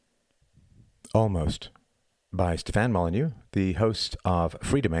Almost, by Stefan Molyneux, the host of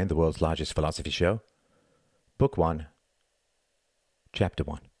Free Domain, the world's largest philosophy show. Book 1, Chapter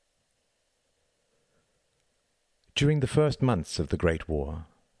 1. During the first months of the Great War,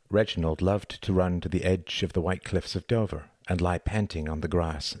 Reginald loved to run to the edge of the white cliffs of Dover and lie panting on the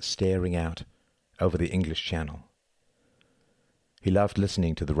grass, staring out over the English Channel. He loved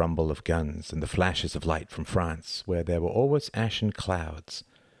listening to the rumble of guns and the flashes of light from France, where there were always ashen clouds,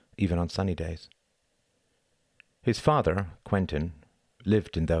 even on sunny days. His father, Quentin,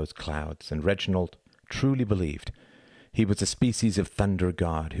 lived in those clouds, and Reginald truly believed he was a species of thunder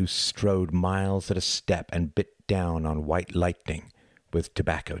god who strode miles at a step and bit down on white lightning with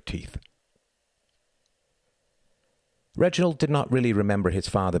tobacco teeth. Reginald did not really remember his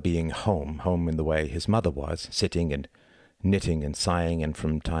father being home in the way his mother was, sitting and knitting and sighing, and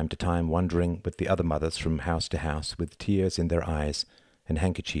from time to time wandering with the other mothers from house to house with tears in their eyes and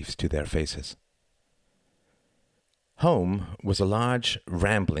handkerchiefs to their faces. Home was a large,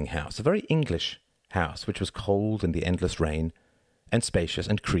 rambling house, a very English house, which was cold in the endless rain, and spacious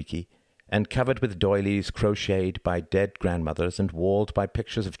and creaky, and covered with doilies crocheted by dead grandmothers and walled by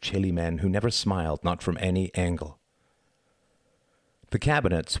pictures of chilly men who never smiled, not from any angle. The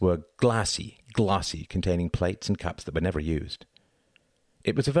cabinets were glassy, containing plates and cups that were never used.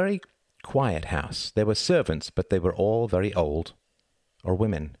 It was a very quiet house. There were servants, but they were all very old, or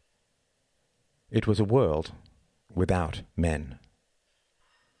women. It was a world without men.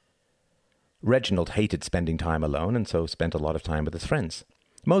 Reginald hated spending time alone, and so spent a lot of time with his friends.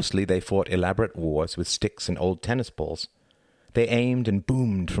 Mostly they fought elaborate wars with sticks and old tennis balls. They aimed and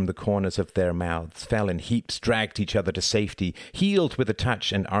boomed from the corners of their mouths, fell in heaps, dragged each other to safety, healed with a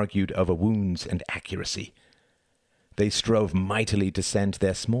touch, and argued over wounds and accuracy. They strove mightily to send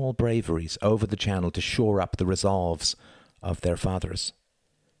their small braveries over the channel to shore up the resolves of their fathers.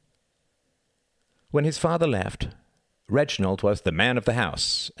 When his father left, Reginald was the man of the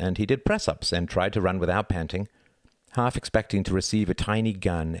house, and he did press-ups and tried to run without panting, half expecting to receive a tiny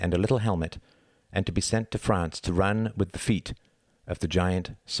gun and a little helmet, and to be sent to France to run with the feet of the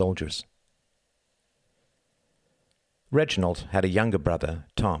giant soldiers. Reginald had a younger brother,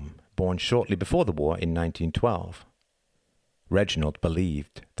 Tom, born shortly before the war in 1912. Reginald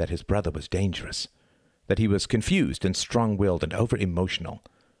believed that his brother was dangerous, that he was confused and strong-willed and over-emotional.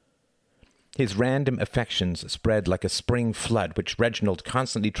 His random affections spread like a spring flood, which Reginald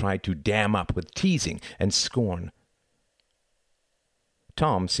constantly tried to dam up with teasing and scorn.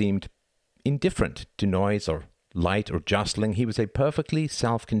 Tom seemed indifferent to noise or light or jostling. He was a perfectly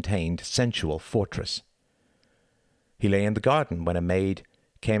self-contained, sensual fortress. He lay in the garden when a maid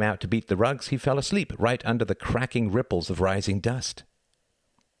came out to beat the rugs. He fell asleep right under the cracking ripples of rising dust.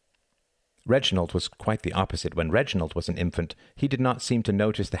 Reginald was quite the opposite. When Reginald was an infant, he did not seem to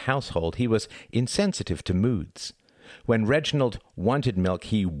notice the household. He was insensitive to moods. When Reginald wanted milk,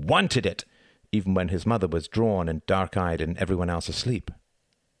 he wanted it, even when his mother was drawn and dark-eyed and everyone else asleep.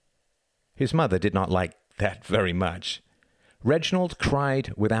 His mother did not like that very much. Reginald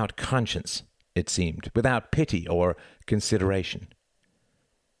cried without conscience, it seemed, without pity or consideration.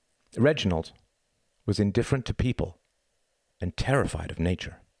 Reginald was indifferent to people and terrified of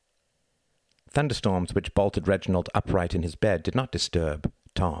nature. Thunderstorms which bolted Reginald upright in his bed did not disturb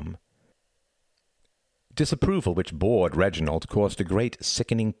Tom. Disapproval which bored Reginald caused a great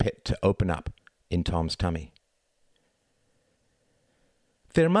sickening pit to open up in Tom's tummy.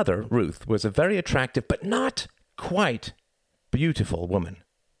 Their mother, Ruth, was a very attractive but not quite beautiful woman.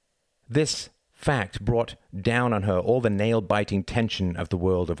 This fact brought down on her all the nail-biting tension of the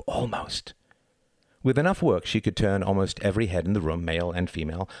world of almost. With enough work she could turn almost every head in the room, male and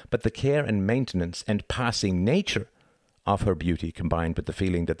female, but the care and maintenance and passing nature of her beauty, combined with the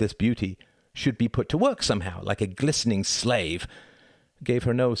feeling that this beauty should be put to work somehow, like a glistening slave, gave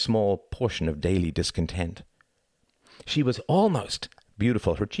her no small portion of daily discontent. She was almost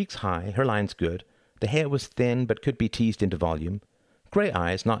beautiful, her cheeks high, her lines good, the hair was thin but could be teased into volume, grey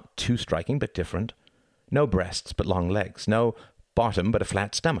eyes not too striking but different, no breasts but long legs, no bottom but a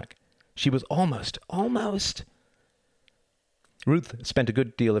flat stomach. She was almost. Ruth spent a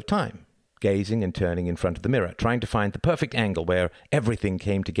good deal of time gazing and turning in front of the mirror, trying to find the perfect angle where everything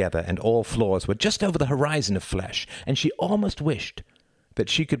came together and all flaws were just over the horizon of flesh, and she almost wished that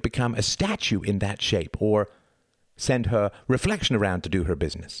she could become a statue in that shape, or send her reflection around to do her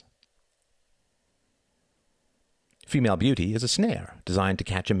business. Female beauty is a snare designed to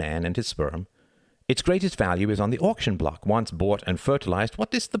catch a man and his sperm. Its greatest value is on the auction block. Once bought and fertilized,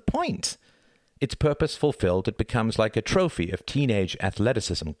 what is the point? Its purpose fulfilled, it becomes like a trophy of teenage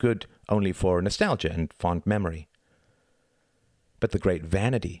athleticism, good only for nostalgia and fond memory. But the great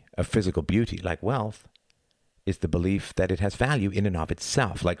vanity of physical beauty, like wealth, is the belief that it has value in and of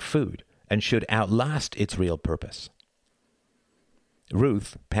itself, like food, and should outlast its real purpose.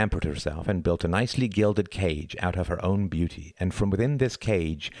 Ruth pampered herself and built a nicely gilded cage out of her own beauty, and from within this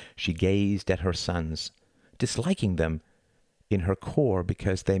cage she gazed at her sons, disliking them in her core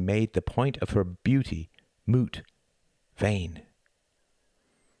because they made the point of her beauty moot, vain.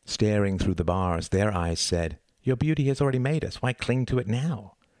 Staring through the bars, their eyes said, "Your beauty has already made us. Why cling to it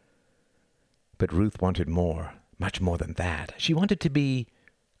now?" But Ruth wanted more, much more than that. She wanted to be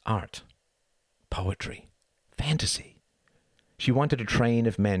art, poetry, fantasy. She wanted a train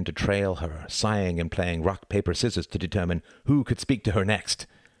of men to trail her, sighing and playing rock, paper, scissors to determine who could speak to her next.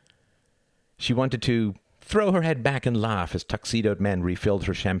 She wanted to throw her head back and laugh as tuxedoed men refilled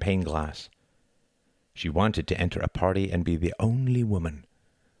her champagne glass. She wanted to enter a party and be the only woman.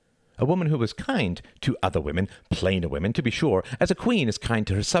 A woman who was kind to other women, plainer women, to be sure, as a queen is kind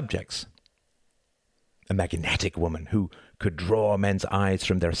to her subjects. A magnetic woman who could draw men's eyes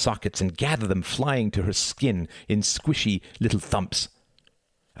from their sockets and gather them flying to her skin in squishy little thumps.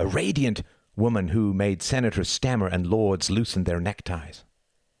 A radiant woman who made senators stammer and lords loosen their neckties.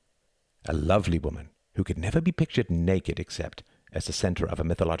 A lovely woman who could never be pictured naked except as the center of a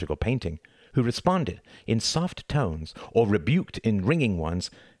mythological painting, who responded in soft tones or rebuked in ringing ones,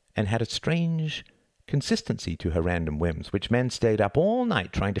 and had a strange consistency to her random whims, which men stayed up all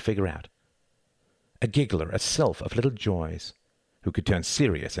night trying to figure out. A giggler, a sylph of little joys, who could turn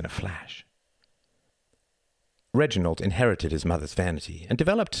serious in a flash. Reginald inherited his mother's vanity and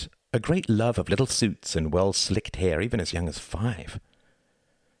developed a great love of little suits and well-slicked hair even as young as 5.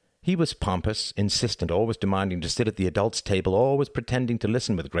 He was pompous, insistent, always demanding to sit at the adults' table, always pretending to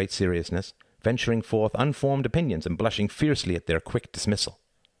listen with great seriousness, venturing forth unformed opinions and blushing fiercely at their quick dismissal.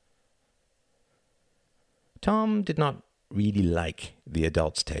 Tom did not really like the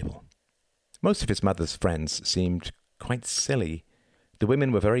adults' table. Most of his mother's friends seemed quite silly. The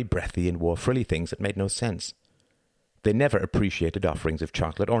women were very breathy and wore frilly things that made no sense. They never appreciated offerings of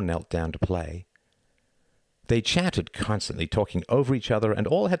chocolate or knelt down to play. They chatted constantly, talking over each other, and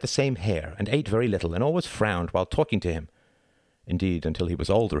all had the same hair, and ate very little, and always frowned while talking to him. Indeed, until he was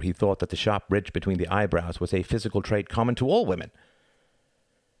older, he thought that the sharp ridge between the eyebrows was a physical trait common to all women.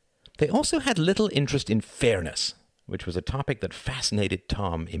 They also had little interest in fairness, which was a topic that fascinated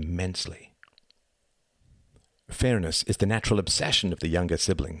Tom immensely. Fairness is the natural obsession of the younger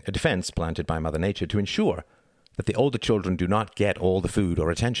sibling, a defense planted by Mother Nature to ensure that the older children do not get all the food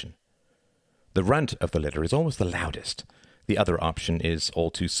or attention. The runt of the litter is always the loudest. The other option is all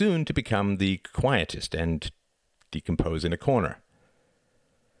too soon to become the quietest and decompose in a corner.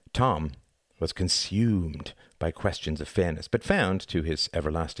 Tom was consumed by questions of fairness, but found, to his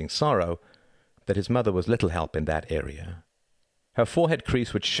everlasting sorrow, that his mother was little help in that area. Her forehead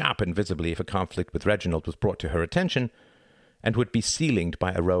crease would sharpen visibly if a conflict with Reginald was brought to her attention, and would be ceilinged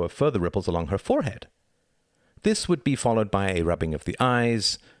by a row of further ripples along her forehead. This would be followed by a rubbing of the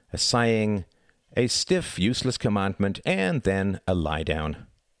eyes, a sighing, a stiff, useless commandment, and then a lie-down.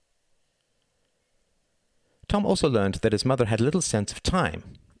 Tom also learned that his mother had little sense of time,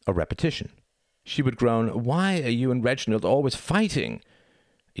 or repetition. She would groan, "Why are you and Reginald always fighting?"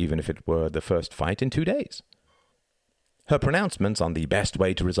 even if it were the first fight in 2 days. Her pronouncements on the best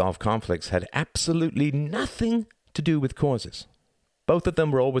way to resolve conflicts had absolutely nothing to do with causes. Both of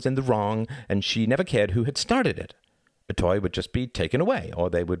them were always in the wrong, and she never cared who had started it. A toy would just be taken away, or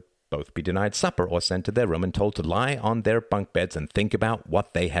they would both be denied supper or sent to their room and told to lie on their bunk beds and think about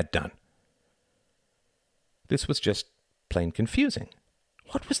what they had done. This was just plain confusing.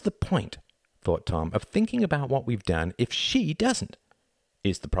 What was the point, thought Tom, of thinking about what we've done if she doesn't?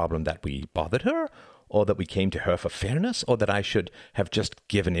 Is the problem that we bothered her, or that we came to her for fairness, or that I should have just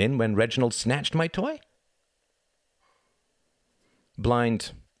given in when Reginald snatched my toy?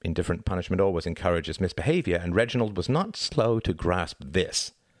 Blind, indifferent punishment always encourages misbehavior, and Reginald was not slow to grasp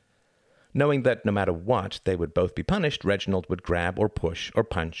this. Knowing that no matter what, they would both be punished, Reginald would grab or push or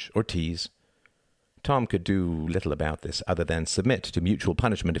punch or tease. Tom could do little about this other than submit to mutual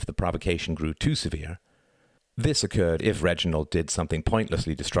punishment if the provocation grew too severe. This occurred if Reginald did something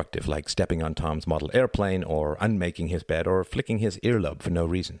pointlessly destructive, like stepping on Tom's model airplane or unmaking his bed or flicking his earlobe for no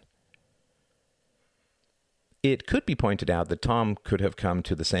reason. It could be pointed out that Tom could have come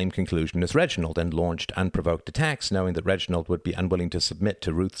to the same conclusion as Reginald and launched unprovoked attacks, knowing that Reginald would be unwilling to submit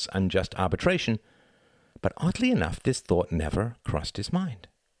to Ruth's unjust arbitration, but oddly enough this thought never crossed his mind.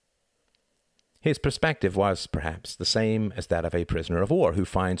 His perspective was, perhaps, the same as that of a prisoner of war who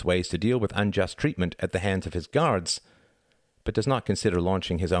finds ways to deal with unjust treatment at the hands of his guards, but does not consider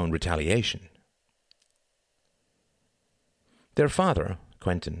launching his own retaliation. Their father,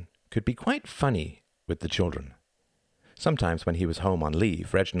 Quentin, could be quite funny with the children. Sometimes when he was home on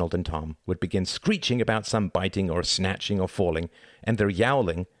leave, Reginald and Tom would begin screeching about some biting or snatching or falling, and their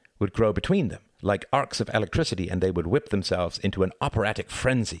yowling would grow between them, like arcs of electricity, and they would whip themselves into an operatic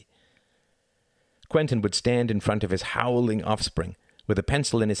frenzy. Quentin would stand in front of his howling offspring, with a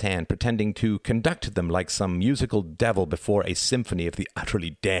pencil in his hand, pretending to conduct them like some musical devil before a symphony of the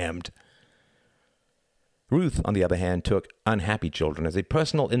utterly damned. Ruth, on the other hand, took unhappy children as a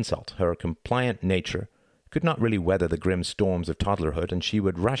personal insult. Her compliant nature could not really weather the grim storms of toddlerhood, and she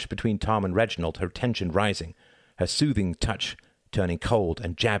would rush between Tom and Reginald, her tension rising, her soothing touch turning cold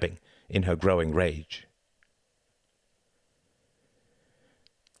and jabbing in her growing rage.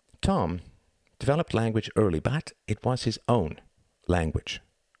 Tom developed language early, but it was his own language.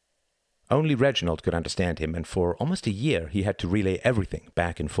 Only Reginald could understand him, and for almost a year he had to relay everything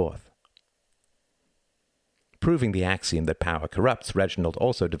back and forth. Proving the axiom that power corrupts, Reginald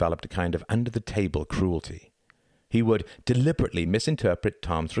also developed a kind of under-the-table cruelty. He would deliberately misinterpret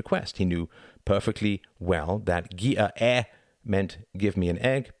Tom's request. He knew perfectly well that "gi-a-e" meant "give me an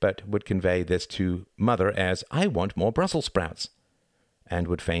egg," but would convey this to Mother as "I want more Brussels sprouts," and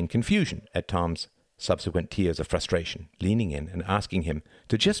would feign confusion at Tom's subsequent tears of frustration, leaning in and asking him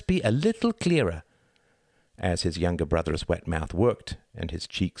to just be a little clearer, as his younger brother's wet mouth worked and his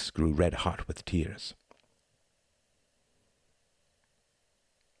cheeks grew red-hot with tears.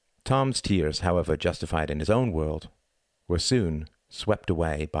 Tom's tears, however justified in his own world, were soon swept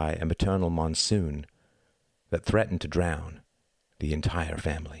away by a maternal monsoon that threatened to drown the entire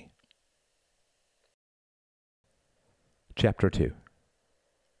family. Chapter 2.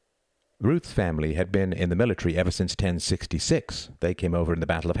 Ruth's family had been in the military ever since 1066. They came over in the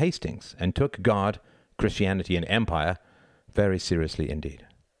Battle of Hastings and took God, Christianity, and empire very seriously indeed.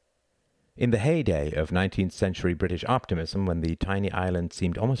 In the heyday of 19th century British optimism, when the tiny island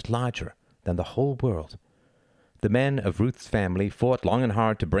seemed almost larger than the whole world, the men of Ruth's family fought long and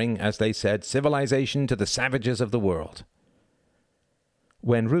hard to bring, as they said, civilization to the savages of the world.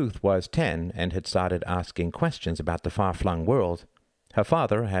 When Ruth was 10 and had started asking questions about the far-flung world, her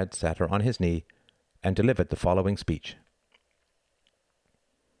father had sat her on his knee and delivered the following speech.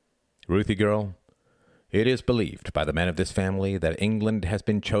 "Ruthie girl, it is believed by the men of this family that England has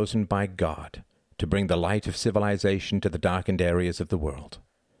been chosen by God to bring the light of civilization to the darkened areas of the world.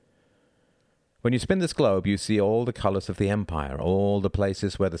 When you spin this globe, you see all the colors of the empire, all the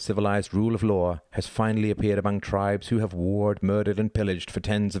places where the civilized rule of law has finally appeared among tribes who have warred, murdered, and pillaged for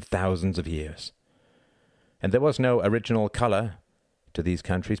tens of thousands of years. And there was no original color to these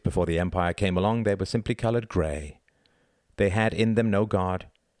countries before the empire came along. They were simply colored gray. They had in them no God,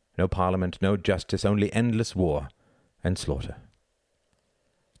 no parliament, no justice, only endless war and slaughter."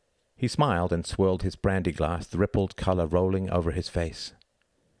 He smiled and swirled his brandy glass, the rippled color rolling over his face.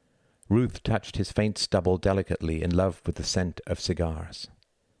 Ruth touched his faint stubble delicately, in love with the scent of cigars.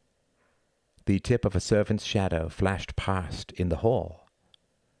 The tip of a servant's shadow flashed past in the hall.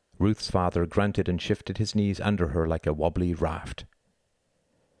 Ruth's father grunted and shifted his knees under her like a wobbly raft.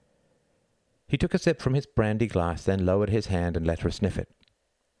 He took a sip from his brandy glass, then lowered his hand and let her sniff it.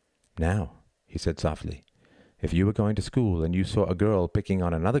 "Now," he said softly, "if you were going to school and you saw a girl picking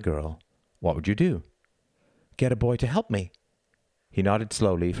on another girl, what would you do?" "Get a boy to help me." He nodded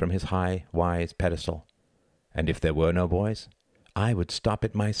slowly from his high, wise pedestal. "And if there were no boys?" "I would stop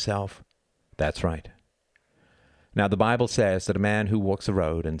it myself." "That's right. Now the Bible says that a man who walks a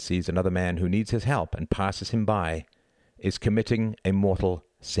road and sees another man who needs his help and passes him by is committing a mortal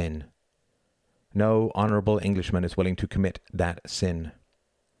sin. No honorable Englishman is willing to commit that sin.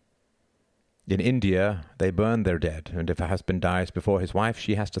 In India, they burn their dead, and if a husband dies before his wife,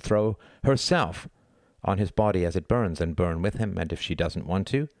 she has to throw herself on his body as it burns and burn with him, and if she doesn't want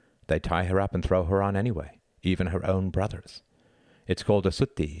to, they tie her up and throw her on anyway, even her own brothers. It's called a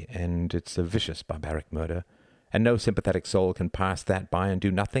sutti, and it's a vicious, barbaric murder, and no sympathetic soul can pass that by and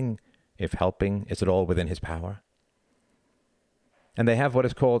do nothing if helping is at all within his power. And they have what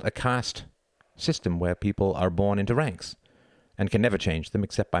is called a caste system, where people are born into ranks and can never change them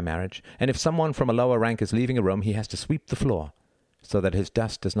except by marriage, and if someone from a lower rank is leaving a room, he has to sweep the floor so that his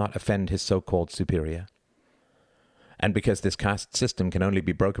dust does not offend his so-called superior. And because this caste system can only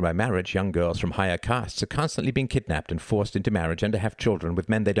be broken by marriage, young girls from higher castes are constantly being kidnapped and forced into marriage and to have children with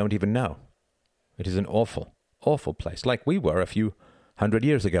men they don't even know. It is an awful, awful place, like we were a few 100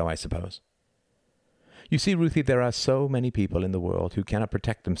 years ago, I suppose. You see, Ruthie, there are so many people in the world who cannot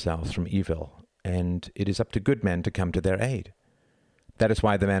protect themselves from evil, and it is up to good men to come to their aid. That is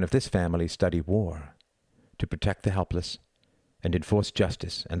why the men of this family study war, to protect the helpless and enforce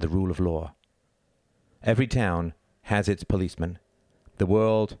justice and the rule of law. Every town has its policemen. The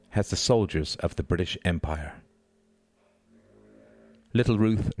world has the soldiers of the British Empire. Little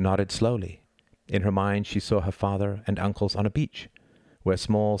Ruth nodded slowly. In her mind she saw her father and uncles on a beach, where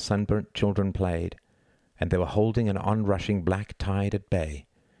small sunburnt children played, and they were holding an onrushing black tide at bay,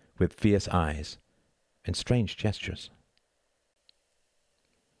 with fierce eyes and strange gestures.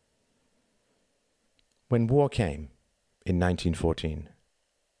 When war came, in 1914,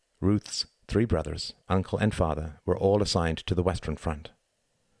 Ruth's 3 brothers, uncle and father, were all assigned to the Western Front.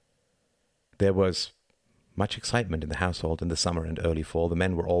 There was much excitement in the household in the summer and early fall. The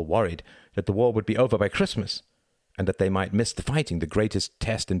men were all worried that the war would be over by Christmas, and that they might miss the fighting, the greatest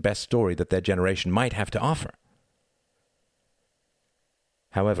test and best story that their generation might have to offer.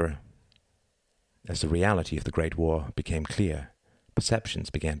 However, as the reality of the Great War became clear, perceptions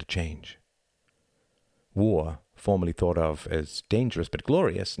began to change. War, formerly thought of as dangerous but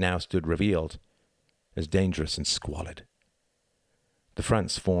glorious, now stood revealed as dangerous and squalid. The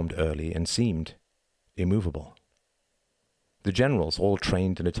fronts formed early and seemed immovable. The generals, all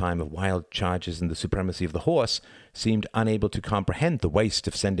trained in a time of wild charges and the supremacy of the horse, seemed unable to comprehend the waste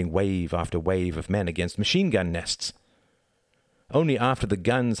of sending wave after wave of men against machine gun nests. Only after the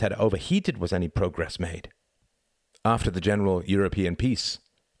guns had overheated was any progress made. After the general European peace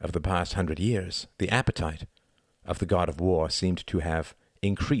of the past 100 years, the appetite of the god of war seemed to have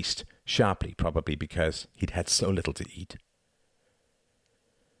increased sharply, probably because he'd had so little to eat.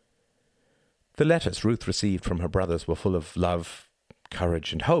 The letters Ruth received from her brothers were full of love,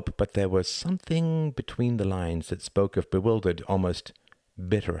 courage, and hope, but there was something between the lines that spoke of bewildered, almost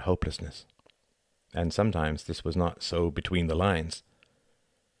bitter hopelessness. And sometimes this was not so between the lines.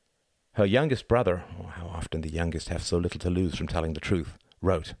 Her youngest brother, how often the youngest have so little to lose from telling the truth,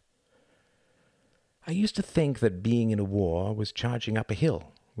 wrote, "I used to think that being in a war was charging up a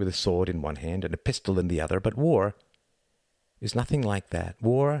hill with a sword in one hand and a pistol in the other, but war is nothing like that.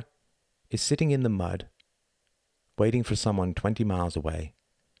 War is sitting in the mud, waiting for someone 20 miles away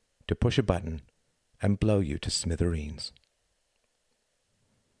to push a button and blow you to smithereens."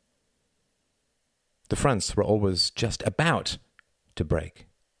 The fronts were always just about to break.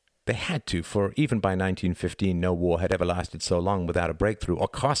 They had to, for even by 1915 no war had ever lasted so long without a breakthrough or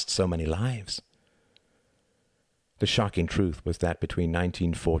cost so many lives. The shocking truth was that between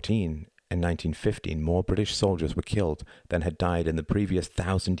 1914 and 1915 more British soldiers were killed than had died in the previous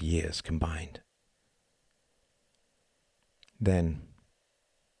 1,000 years combined. Then,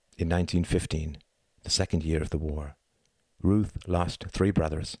 in 1915, the second year of the war, Ruth lost 3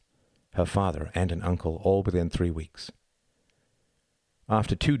 brothers, her father and an uncle, all within 3 weeks.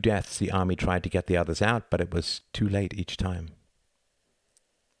 After 2 deaths, the army tried to get the others out, but it was too late each time.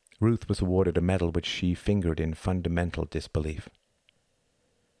 Ruth was awarded a medal which she fingered in fundamental disbelief.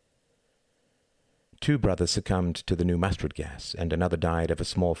 2 brothers succumbed to the new mustard gas, and another died of a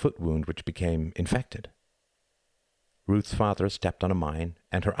small foot wound which became infected. Ruth's father stepped on a mine,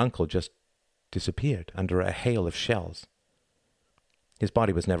 and her uncle just disappeared under a hail of shells. His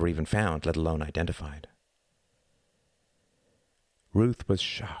body was never even found, let alone identified. Ruth was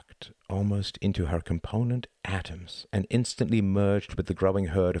shocked almost into her component atoms and instantly merged with the growing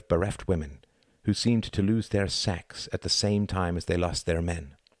herd of bereft women who seemed to lose their sex at the same time as they lost their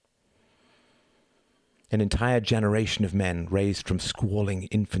men. An entire generation of men raised from squalling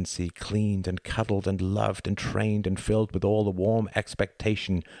infancy, cleaned and cuddled and loved and trained and filled with all the warm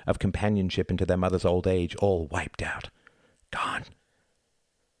expectation of companionship into their mother's old age, all wiped out, gone.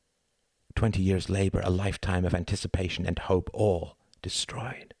 20 years' labor, a lifetime of anticipation and hope, all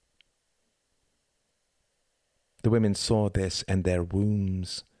destroyed. The women saw this, and their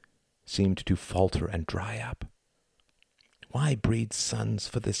wombs seemed to falter and dry up. Why breed sons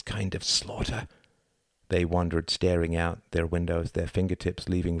for this kind of slaughter? They wondered, staring out their windows, their fingertips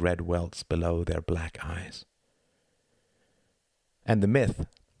leaving red welts below their black eyes. And the myth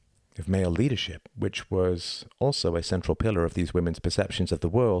of male leadership, which was also a central pillar of these women's perceptions of the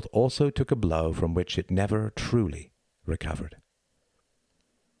world, also took a blow from which it never truly recovered.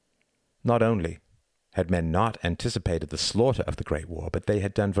 Not only had men not anticipated the slaughter of the Great War, but they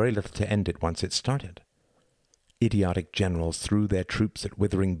had done very little to end it once it started. Idiotic generals threw their troops at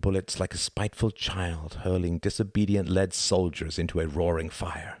withering bullets like a spiteful child hurling disobedient lead soldiers into a roaring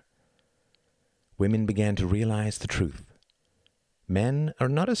fire. Women began to realize the truth. Men are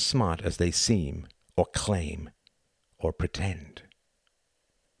not as smart as they seem, or claim, or pretend.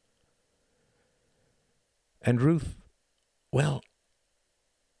 And Ruth, well,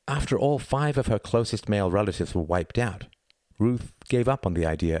 after all 5 of her closest male relatives were wiped out, Ruth gave up on the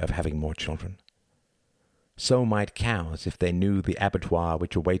idea of having more children. So might cows, if they knew the abattoir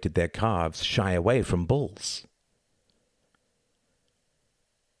which awaited their calves, shy away from bulls.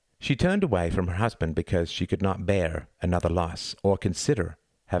 She turned away from her husband because she could not bear another loss or consider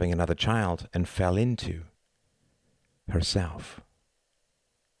having another child, and fell into herself.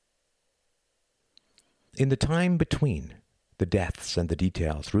 In the time between the deaths and the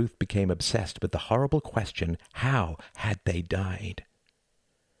details, Ruth became obsessed with the horrible question, how had they died?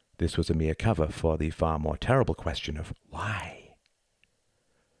 This was a mere cover for the far more terrible question of why.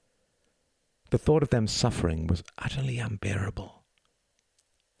 The thought of them suffering was utterly unbearable.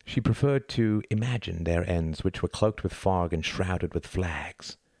 She preferred to imagine their ends, which were cloaked with fog and shrouded with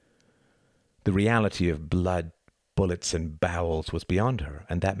flags. The reality of blood, bullets, and bowels was beyond her,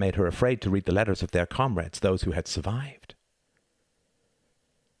 and that made her afraid to read the letters of their comrades, those who had survived.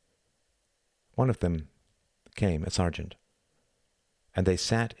 One of them came, a sergeant, and they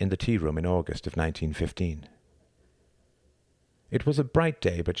sat in the tea-room in August of 1915. It was a bright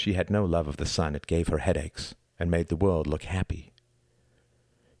day, but she had no love of the sun. It gave her headaches and made the world look happy.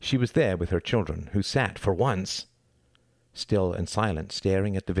 She was there with her children, who sat, for once, still and silent,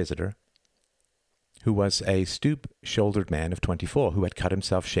 staring at the visitor, who was a stoop-shouldered man of 24 who had cut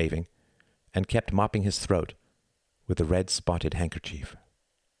himself shaving and kept mopping his throat with a red-spotted handkerchief.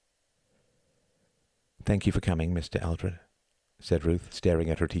 "Thank you for coming, Mr. Eldred," said Ruth, staring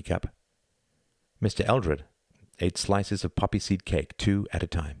at her teacup. Mr. Eldred ate slices of poppy seed cake, 2 at a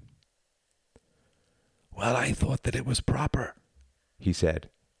time. "Well, I thought that it was proper," he said,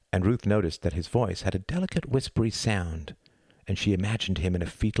 and Ruth noticed that his voice had a delicate whispery sound, and she imagined him in a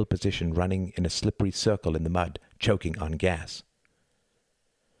fetal position running in a slippery circle in the mud, choking on gas.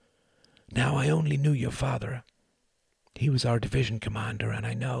 "Now, I only knew your father. He was our division commander, and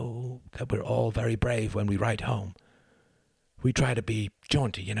I know that we're all very brave when we write home. We try to be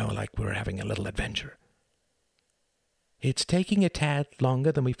jaunty, like we're having a little adventure." "It's taking a tad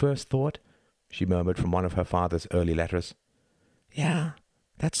longer than we first thought," she murmured from one of her father's early letters. "Yeah,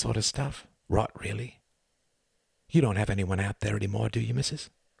 that sort of stuff. Rot, really. You don't have anyone out there anymore, do you, Mrs.?"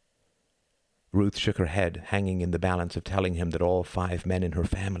 Ruth shook her head, hanging in the balance of telling him that all 5 men in her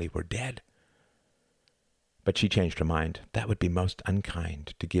family were dead. But she changed her mind. That would be most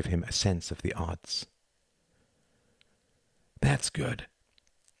unkind, to give him a sense of the odds. "That's good,"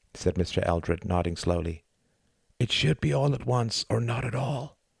 said Mr. Eldred, nodding slowly. "It should be all at once or not at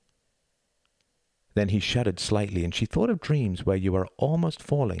all." Then he shuddered slightly, and she thought of dreams where you are almost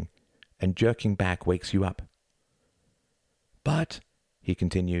falling, and jerking back wakes you up. "But," he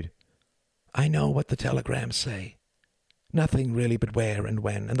continued, "I know what the telegrams say. Nothing really but where and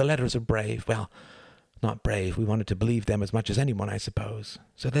when, and the letters are brave. Well, not brave. We wanted to believe them as much as anyone, I suppose.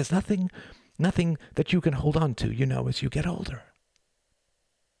 So there's nothing that you can hold on to, as you get older."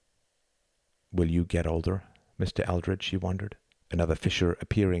 "Will you get older, Mr. Eldred?" she wondered, another fissure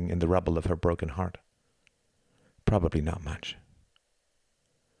appearing in the rubble of her broken heart. "Probably not much."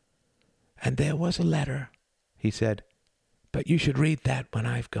 "And there was a letter," he said, "but you should read that when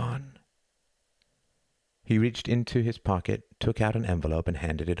I've gone." He reached into his pocket, took out an envelope, and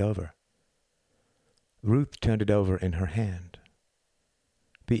handed it over. Ruth turned it over in her hand.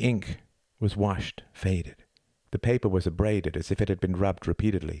 The ink was washed, faded. The paper was abraded as if it had been rubbed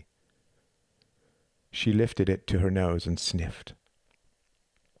repeatedly. She lifted it to her nose and sniffed.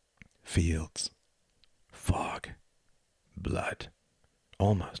 Fields, fog, blood,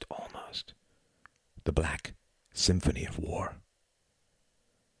 almost. The black symphony of war.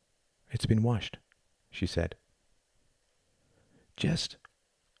 "It's been washed," she said. "Just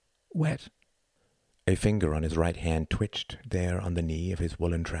wet." A finger on his right hand twitched there on the knee of his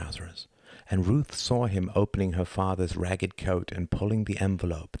woolen trousers, and Ruth saw him opening her father's ragged coat and pulling the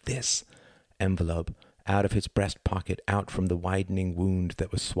envelope, this envelope, out of his breast pocket, out from the widening wound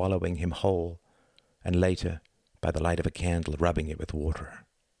that was swallowing him whole, and later, by the light of a candle, rubbing it with water.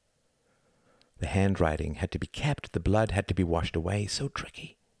 The handwriting had to be kept, the blood had to be washed away, so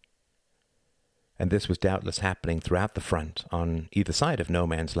tricky. And this was doubtless happening throughout the front, on either side of no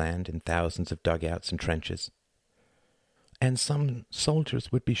man's land, in thousands of dugouts and trenches. And some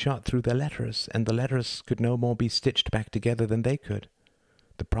soldiers would be shot through their letters, and the letters could no more be stitched back together than they could.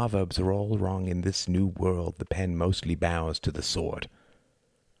 The proverbs are all wrong in this new world. The pen mostly bows to the sword.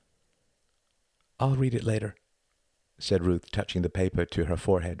 "I'll read it later," said Ruth, touching the paper to her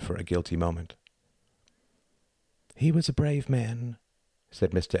forehead for a guilty moment. "He was a brave man,"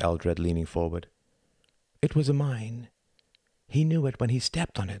 said Mr. Eldred, leaning forward. "It was a mine. He knew it when he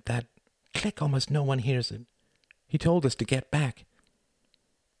stepped on it. That click, almost no one hears it. He told us to get back.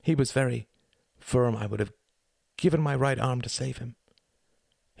 He was very firm. I would have given my right arm to save him.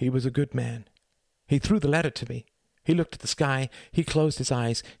 He was a good man. He threw the letter to me. He looked at the sky. He closed his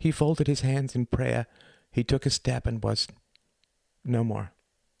eyes. He folded his hands in prayer. He took a step and was no more.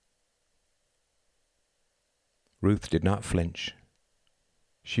 Ruth did not flinch.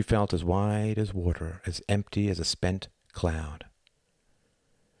 She felt as wide as water, as empty as a spent cloud.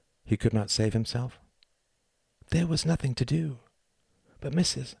 He could not save himself? There was nothing to do. But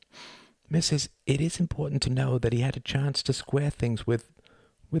Mrs., it is important to know that he had a chance to square things with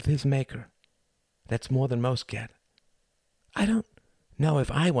his Maker. That's more than most get. I don't know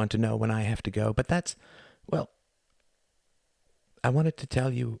if I want to know when I have to go, but well, I wanted to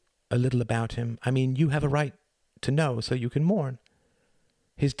tell you a little about him. I mean, you have a right to know so you can mourn.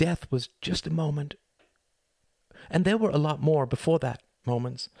 His death was just a moment. And there were a lot more before that,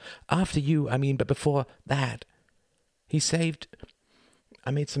 moments. After you, but before that. He saved... I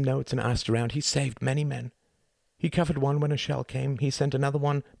made some notes and asked around. He saved many men. He covered one when a shell came. He sent another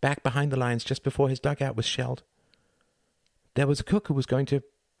one back behind the lines just before his dugout was shelled. There was a cook who was going to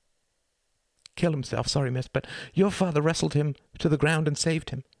kill himself. Sorry, miss, but your father wrestled him to the ground and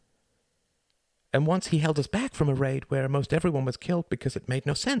saved him. And once he held us back from a raid where most everyone was killed because it made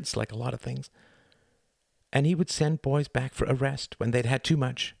no sense, like a lot of things. And he would send boys back for a rest when they'd had too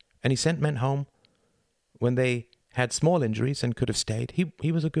much. And he sent men home when they had small injuries and could have stayed.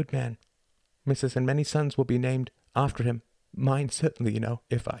 He was a good man, Mrs., and many sons will be named after him. Mine certainly,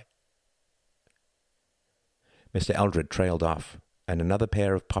 if I... Mr. Eldred trailed off, and another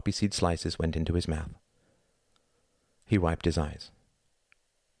pair of poppy seed slices went into his mouth. He wiped his eyes.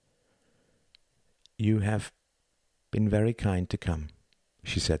 You have been very kind to come,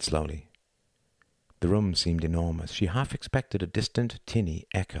 she said slowly. The room seemed enormous. She half expected a distant, tinny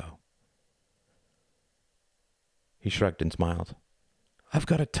echo. He shrugged and smiled. I've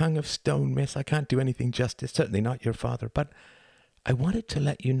got a tongue of stone, miss. I can't do anything justice, certainly not your father, but I wanted to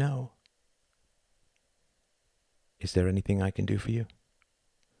let you know. Is there anything I can do for you?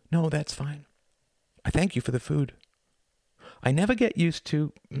 No, that's fine. I thank you for the food. I never get used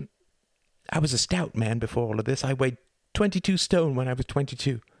to... I was a stout man before all of this. I weighed 22 stone when I was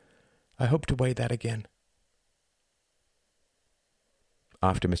 22. I hope to weigh that again.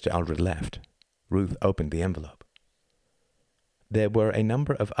 After Mr. Eldred left, Ruth opened the envelope. There were a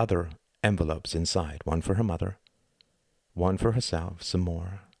number of other envelopes inside, one for her mother, one for herself, some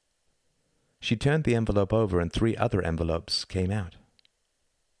more. She turned the envelope over and 3 other envelopes came out.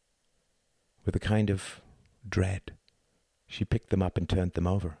 With a kind of dread, she picked them up and turned them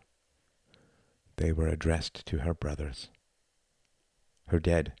over. They were addressed to her brothers. Her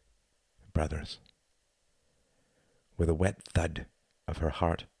dead brothers. With a wet thud of her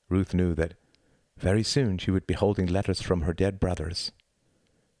heart, Ruth knew that very soon she would be holding letters from her dead brothers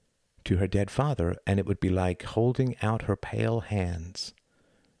to her dead father, and it would be like holding out her pale hands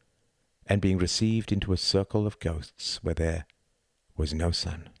and being received into a circle of ghosts where there was no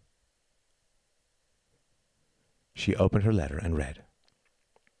sun. She opened her letter and read,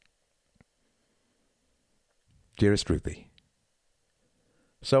 Dearest Ruthie,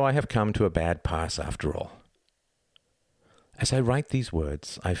 so I have come to a bad pass after all. As I write these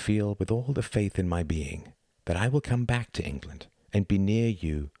words, I feel with all the faith in my being that I will come back to England and be near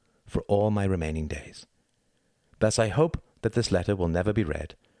you for all my remaining days. Thus I hope that this letter will never be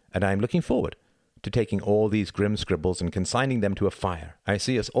read, and I am looking forward to taking all these grim scribbles and consigning them to a fire. I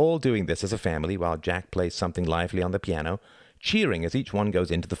see us all doing this as a family while Jack plays something lively on the piano, cheering as each one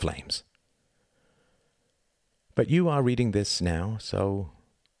goes into the flames. But you are reading this now, so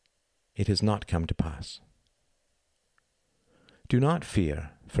it has not come to pass. Do not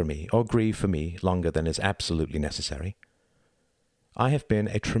fear for me or grieve for me longer than is absolutely necessary. I have been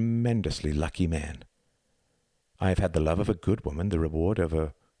a tremendously lucky man. I have had the love of a good woman, the reward of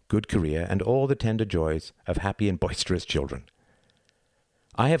a good career, and all the tender joys of happy and boisterous children.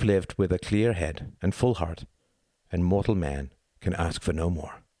 I have lived with a clear head and full heart, and mortal man can ask for no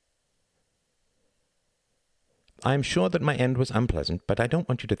more. I am sure that my end was unpleasant, but I don't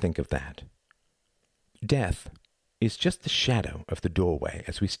want you to think of that. Death is just the shadow of the doorway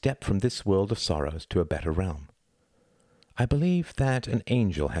as we step from this world of sorrows to a better realm. I believe that an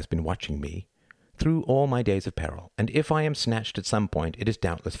angel has been watching me through all my days of peril, and if I am snatched at some point, it is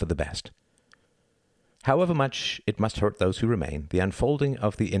doubtless for the best. However much it must hurt those who remain, the unfolding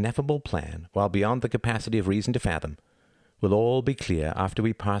of the ineffable plan, while beyond the capacity of reason to fathom, will all be clear after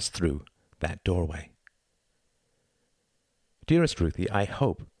we pass through that doorway. Dearest Ruthie, I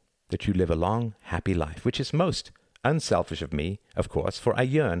hope that you live a long, happy life, which is most unselfish of me, of course, for I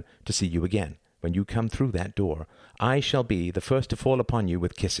yearn to see you again. When you come through that door, I shall be the first to fall upon you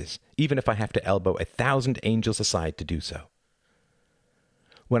with kisses, even if I have to elbow 1,000 angels aside to do so.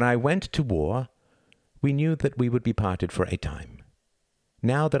 When I went to war, we knew that we would be parted for a time.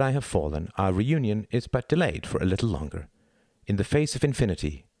 Now that I have fallen, our reunion is but delayed for a little longer. In the face of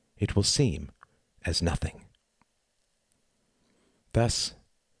infinity, it will seem as nothing. Thus,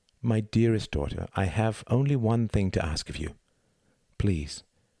 my dearest daughter, I have only one thing to ask of you. Please,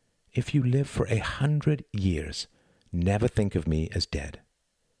 if you live for 100 years, never think of me as dead.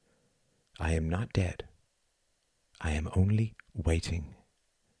 I am not dead. I am only waiting.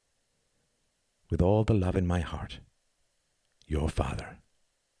 With all the love in my heart, your father.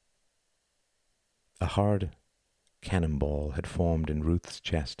 A hard cannonball had formed in Ruth's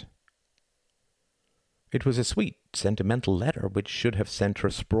chest. It was a sweet, sentimental letter which should have sent her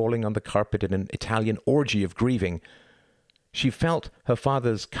sprawling on the carpet in an Italian orgy of grieving. She felt her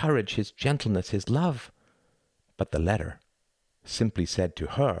father's courage, his gentleness, his love. But the letter simply said to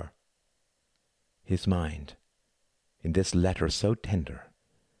her, his mind, in this letter so tender,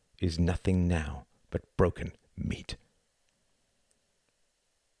 is nothing now but broken meat.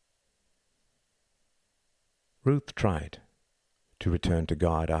 Ruth tried to return to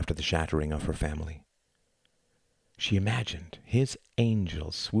God after the shattering of her family. She imagined his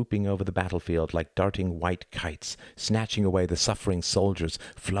angels swooping over the battlefield like darting white kites, snatching away the suffering soldiers,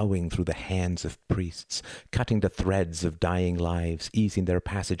 flowing through the hands of priests, cutting the threads of dying lives, easing their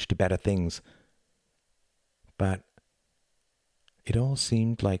passage to better things. But it all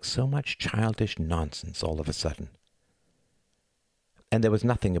seemed like so much childish nonsense all of a sudden. And there was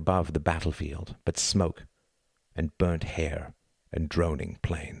nothing above the battlefield but smoke and burnt hair and droning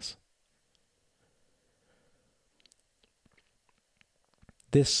planes.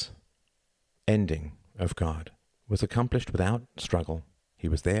 This ending of God was accomplished without struggle. He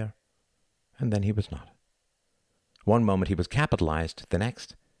was there, and then he was not. One moment he was capitalized, the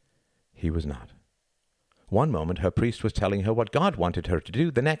next he was not. One moment her priest was telling her what God wanted her to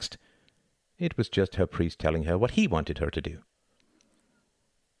do, the next it was just her priest telling her what he wanted her to do.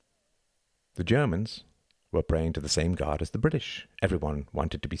 The Germans were praying to the same God as the British. Everyone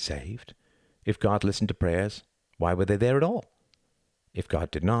wanted to be saved. If God listened to prayers, why were they there at all? If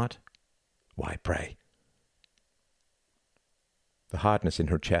God did not, why pray? The hardness in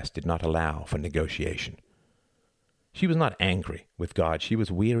her chest did not allow for negotiation. She was not angry with God. She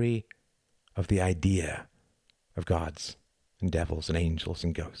was weary of the idea of gods and devils and angels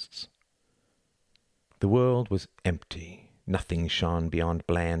and ghosts. The world was empty. Nothing shone beyond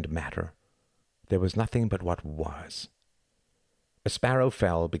bland matter. There was nothing but what was. A sparrow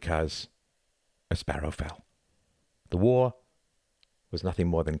fell because a sparrow fell. The war was nothing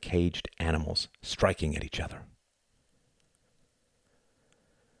more than caged animals striking at each other.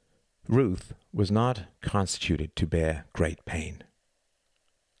 Ruth was not constituted to bear great pain.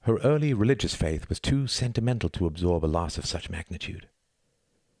 Her early religious faith was too sentimental to absorb a loss of such magnitude.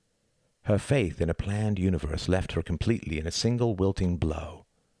 Her faith in a planned universe left her completely in a single wilting blow,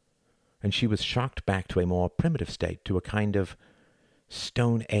 and she was shocked back to a more primitive state, to a kind of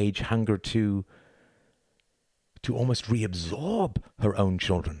Stone Age hunger to almost reabsorb her own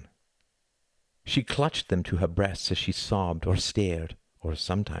children. She clutched them to her breasts as she sobbed or stared, or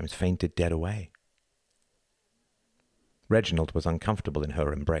sometimes fainted dead away. Reginald was uncomfortable in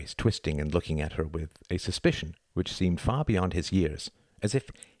her embrace, twisting and looking at her with a suspicion which seemed far beyond his years, as if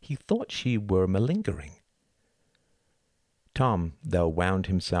he thought she were malingering. Tom, though, wound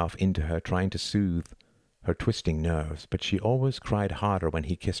himself into her, trying to soothe her twisting nerves, but she always cried harder when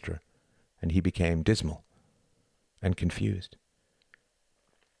he kissed her, and he became dismal and confused.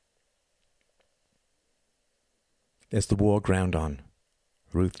 As the war ground on,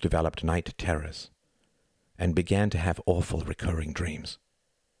 Ruth developed night terrors and began to have awful recurring dreams.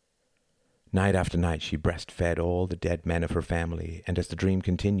 Night after night she breastfed all the dead men of her family, and as the dream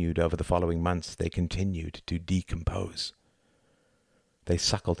continued over the following months, they continued to decompose. They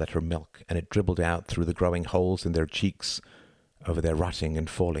suckled at her milk, and it dribbled out through the growing holes in their cheeks over their rotting and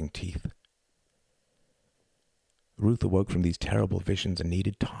falling teeth. Ruth awoke from these terrible visions and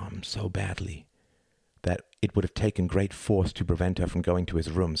needed Tom so badly that it would have taken great force to prevent her from going to his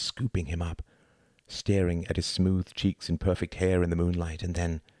room, scooping him up, staring at his smooth cheeks and perfect hair in the moonlight, and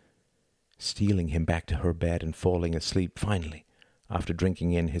then stealing him back to her bed and falling asleep finally, after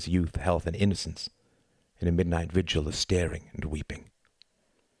drinking in his youth, health, and innocence, in a midnight vigil of staring and weeping.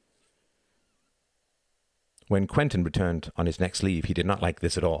 When Quentin returned on his next leave, he did not like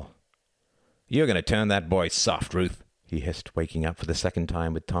this at all. "You're going to turn that boy soft, Ruth," he hissed, waking up for the second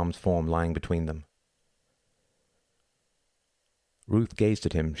time with Tom's form lying between them. Ruth gazed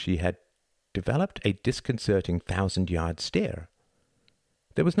at him. She had developed a disconcerting 1,000-yard stare.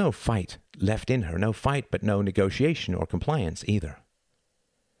 There was no fight left in her, no fight, but no negotiation or compliance either.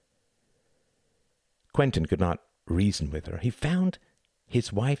 Quentin could not reason with her. He found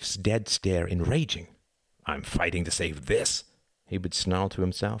his wife's dead stare enraging. "I'm fighting to save this," he would snarl to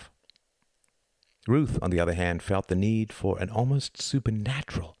himself. Ruth, on the other hand, felt the need for an almost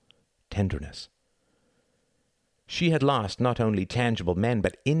supernatural tenderness. She had lost not only tangible men,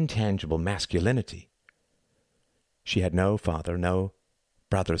 but intangible masculinity. She had no father, no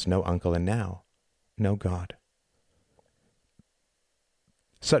brothers, no uncle, and now no God.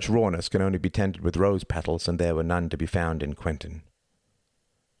 Such rawness can only be tended with rose petals, and there were none to be found in Quentin.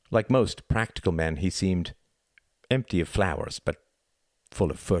 Like most practical men, he seemed empty of flowers, but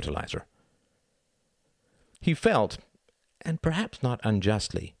full of fertilizer. He felt, and perhaps not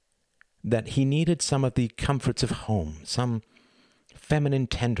unjustly, that he needed some of the comforts of home, some feminine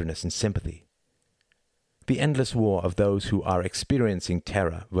tenderness and sympathy. The endless war of those who are experiencing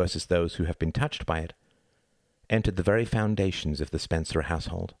terror versus those who have been touched by it entered the very foundations of the Spencer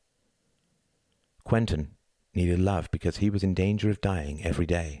household. Quentin needed love because he was in danger of dying every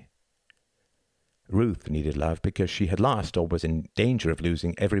day. Ruth needed love because she had lost or was in danger of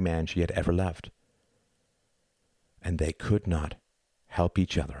losing every man she had ever loved. And they could not help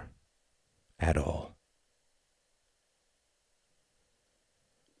each other at all.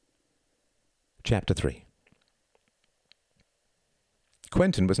 Chapter 3.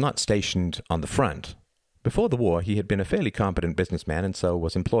 Quentin was not stationed on the front. Before the war, he had been a fairly competent businessman and so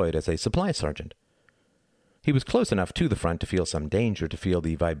was employed as a supply sergeant. He was close enough to the front to feel some danger, to feel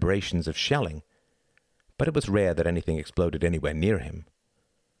the vibrations of shelling, but it was rare that anything exploded anywhere near him.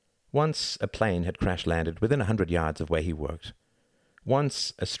 Once a plane had crash-landed within 100 yards of where he worked.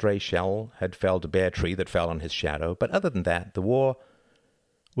 Once a stray shell had felled a bare tree that fell on his shadow, but other than that, the war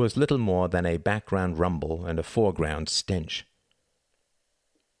was little more than a background rumble and a foreground stench.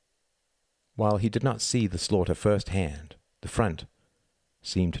 While he did not see the slaughter firsthand, the front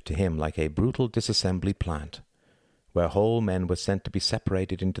seemed to him like a brutal disassembly plant, where whole men were sent to be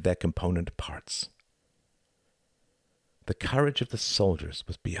separated into their component parts. The courage of the soldiers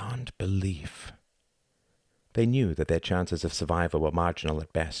was beyond belief. They knew that their chances of survival were marginal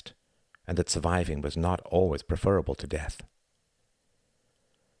at best, and that surviving was not always preferable to death.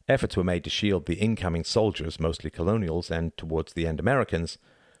 Efforts were made to shield the incoming soldiers, mostly colonials, and towards the end Americans,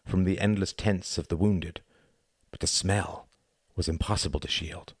 from the endless tents of the wounded, but the smell was impossible to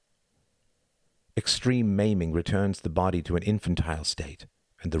shield. Extreme maiming returns the body to an infantile state,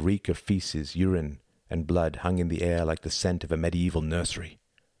 and the reek of feces, urine, and blood hung in the air like the scent of a medieval nursery.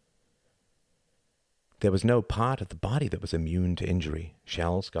 There was no part of the body that was immune to injury.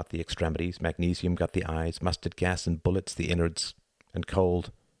 Shells got the extremities, magnesium got the eyes, mustard gas and bullets the innards, and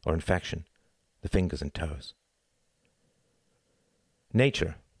cold, or infection, the fingers and toes.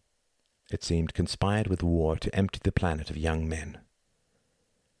 Nature, it seemed, conspired with war to empty the planet of young men.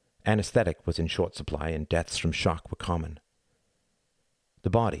 Anesthetic was in short supply, and deaths from shock were common. The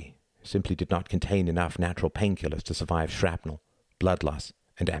body simply did not contain enough natural painkillers to survive shrapnel, blood loss,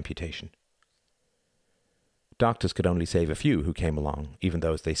 and amputation. Doctors could only save a few who came along. Even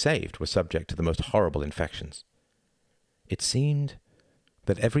those they saved were subject to the most horrible infections. It seemed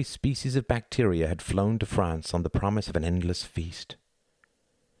that every species of bacteria had flown to France on the promise of an endless feast.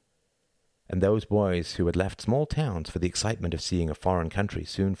 And those boys who had left small towns for the excitement of seeing a foreign country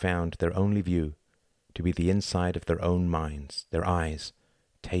soon found their only view to be the inside of their own minds, their eyes,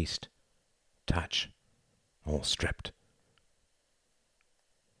 taste, touch, all stripped.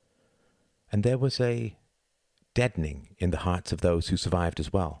 And there was a deadening in the hearts of those who survived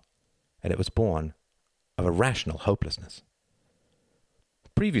as well, and it was born of a rational hopelessness.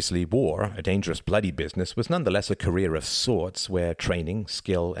 Previously, war, a dangerous, bloody business, was nonetheless a career of sorts where training,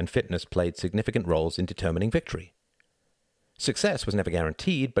 skill, and fitness played significant roles in determining victory. Success was never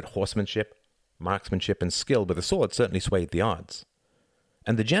guaranteed, but horsemanship, marksmanship, and skill with a sword certainly swayed the odds.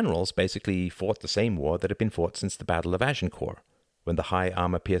 And the generals basically fought the same war that had been fought since the Battle of Agincourt, when the high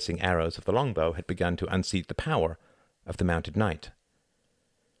armor-piercing arrows of the longbow had begun to unseat the power of the mounted knight.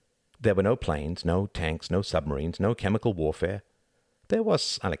 There were no planes, no tanks, no submarines, no chemical warfare. There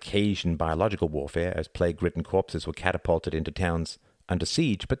was, on occasion, biological warfare, as plague-ridden corpses were catapulted into towns under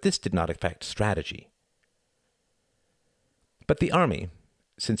siege, but this did not affect strategy. But the army,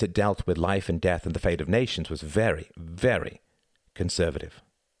 since it dealt with life and death and the fate of nations, was very, very conservative.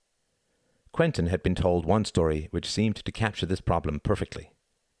 Quentin had been told one story which seemed to capture this problem perfectly.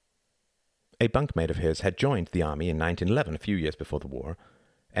 A bunkmate of his had joined the army in 1911, a few years before the war,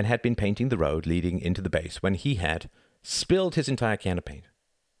 and had been painting the road leading into the base when he had spilled his entire can of paint.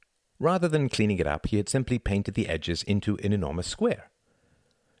 Rather than cleaning it up, he had simply painted the edges into an enormous square.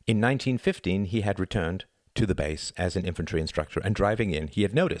 In 1915, he had returned to the base as an infantry instructor, and driving in, he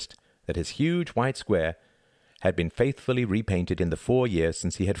had noticed that his huge white square had been faithfully repainted in the 4 years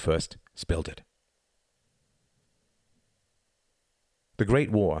since he had first spilled it. The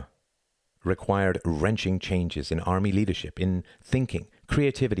Great War required wrenching changes in army leadership, in thinking,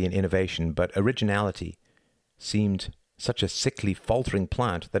 creativity and innovation, but originality seemed such a sickly, faltering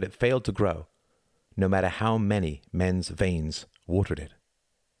plant that it failed to grow, no matter how many men's veins watered it.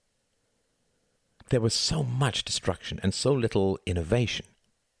 There was so much destruction and so little innovation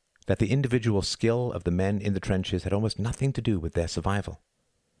that the individual skill of the men in the trenches had almost nothing to do with their survival.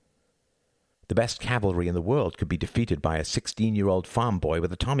 The best cavalry in the world could be defeated by a 16-year-old farm boy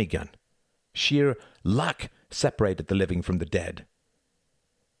with a Tommy gun. Sheer luck separated the living from the dead.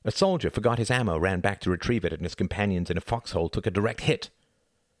 A soldier forgot his ammo, ran back to retrieve it, and his companions in a foxhole took a direct hit.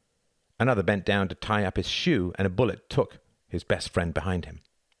 Another bent down to tie up his shoe, and a bullet took his best friend behind him.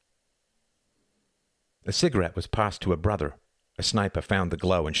 A cigarette was passed to a brother. A sniper found the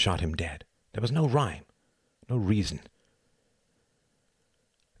glow and shot him dead. There was no rhyme, no reason.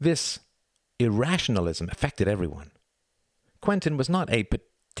 This irrationalism affected everyone. Quentin was not a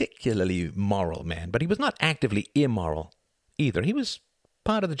particularly moral man, but he was not actively immoral either. He was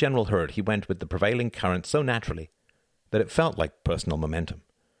part of the general herd. He went with the prevailing current so naturally that it felt like personal momentum.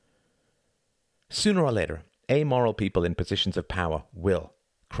 Sooner or later, amoral people in positions of power will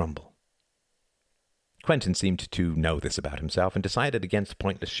crumble. Quentin seemed to know this about himself and decided against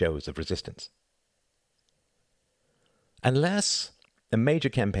pointless shows of resistance. Unless a major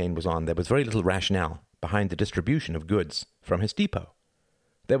campaign was on, there was very little rationale behind the distribution of goods from his depot.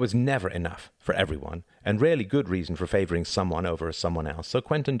 There was never enough for everyone, and rarely good reason for favoring someone over someone else, so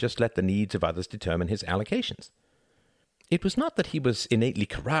Quentin just let the needs of others determine his allocations. It was not that he was innately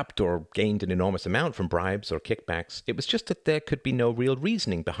corrupt or gained an enormous amount from bribes or kickbacks. It was just that there could be no real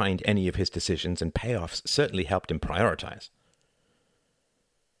reasoning behind any of his decisions, and payoffs certainly helped him prioritize.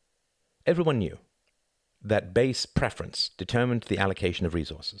 Everyone knew that base preference determined the allocation of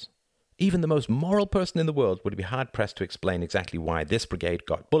resources. Even the most moral person in the world would be hard-pressed to explain exactly why this brigade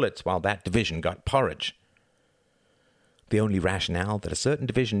got bullets while that division got porridge. The only rationale that a certain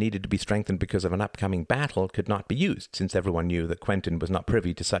division needed to be strengthened because of an upcoming battle could not be used, since everyone knew that Quentin was not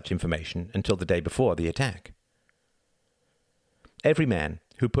privy to such information until the day before the attack. Every man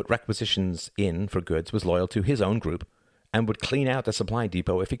who put requisitions in for goods was loyal to his own group and would clean out the supply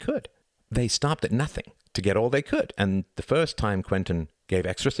depot if he could. They stopped at nothing to get all they could, and the first time Quentin gave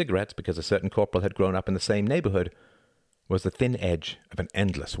extra cigarettes because a certain corporal had grown up in the same neighborhood was the thin edge of an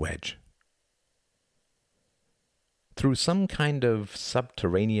endless wedge. Through some kind of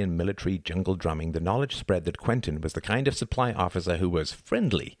subterranean military jungle drumming, the knowledge spread that Quentin was the kind of supply officer who was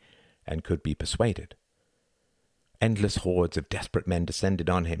friendly and could be persuaded. Endless hordes of desperate men descended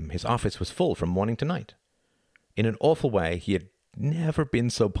on him. His office was full from morning to night. In an awful way, he had never been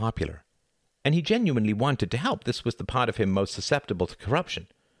so popular. And he genuinely wanted to help. This was the part of him most susceptible to corruption.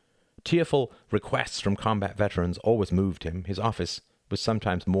 Tearful requests from combat veterans always moved him. His office was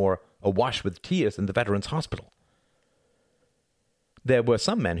sometimes more awash with tears than the veterans' hospital. There were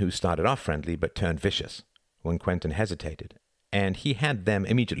some men who started off friendly but turned vicious when Quentin hesitated, and he had them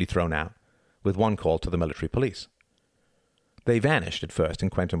immediately thrown out with one call to the military police. They vanished at first, and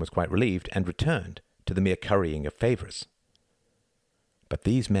Quentin was quite relieved and returned to the mere currying of favors. But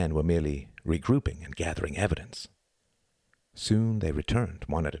these men were merely regrouping and gathering evidence. Soon they returned,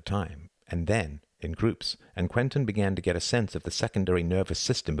 one at a time, and then in groups, and Quentin began to get a sense of the secondary nervous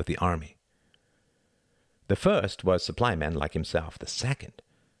system of the army. The first was supply men like himself. The second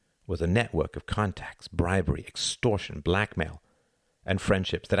was a network of contacts, bribery, extortion, blackmail, and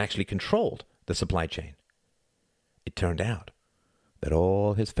friendships that actually controlled the supply chain. It turned out that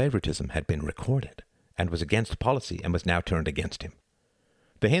all his favoritism had been recorded and was against policy and was now turned against him.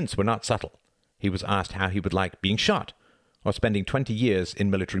 The hints were not subtle. He was asked how he would like being shot, or spending 20 years in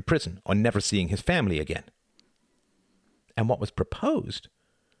military prison, or never seeing his family again. And what was proposed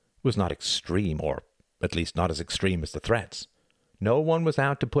was not extreme, or at least not as extreme as the threats. No one was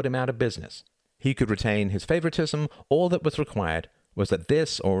out to put him out of business. He could retain his favoritism. All that was required was that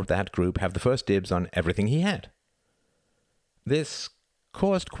this or that group have the first dibs on everything he had. This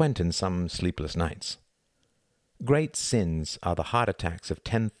caused Quentin some sleepless nights. Great sins are the heart attacks of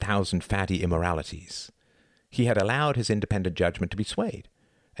 10,000 fatty immoralities. He had allowed his independent judgment to be swayed,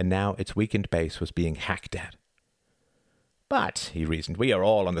 and now its weakened base was being hacked at. But, he reasoned, we are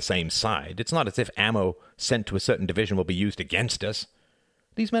all on the same side. It's not as if ammo sent to a certain division will be used against us.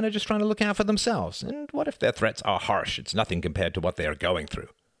 These men are just trying to look out for themselves, and what if their threats are harsh? It's nothing compared to what they are going through.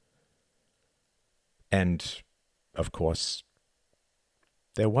 And, of course,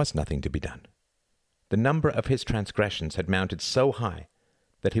 there was nothing to be done. The number of his transgressions had mounted so high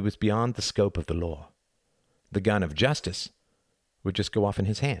that he was beyond the scope of the law. The gun of justice would just go off in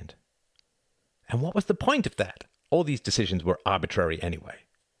his hand. And what was the point of that? All these decisions were arbitrary anyway.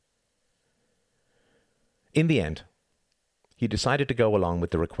 In the end, he decided to go along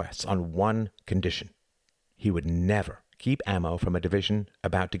with the requests on one condition. He would never keep ammo from a division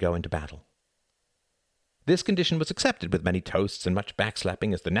about to go into battle. This condition was accepted with many toasts and much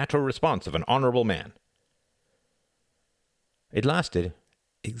backslapping as the natural response of an honorable man. It lasted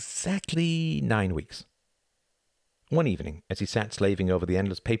exactly 9 weeks. One evening, as he sat slaving over the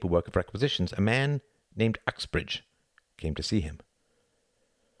endless paperwork of requisitions, a man named Uxbridge came to see him.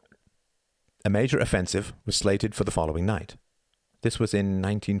 A major offensive was slated for the following night. This was in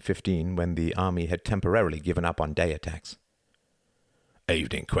 1915, when the army had temporarily given up on day attacks.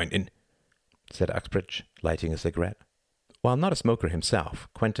 "Evening, Quentin," said Uxbridge, lighting a cigarette. While not a smoker himself,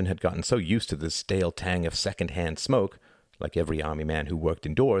 Quentin had gotten so used to the stale tang of second-hand smoke, like every army man who worked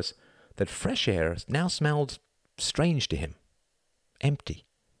indoors, that fresh air now smelled strange to him. Empty.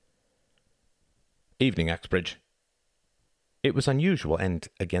 "Evening, Uxbridge." It was unusual and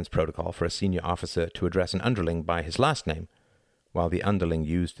against protocol for a senior officer to address an underling by his last name, while the underling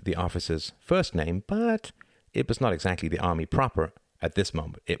used the officer's first name, but it was not exactly the army proper at this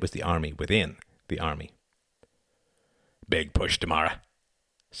moment. It was the army within the army. "Big push tomorrow,"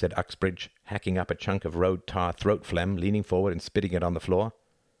 said Uxbridge, hacking up a chunk of road tar throat phlegm, leaning forward and spitting it on the floor.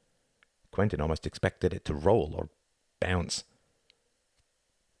 Quentin almost expected it to roll or bounce.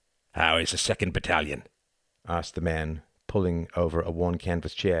 "How is the 2nd Battalion?" asked the man, pulling over a worn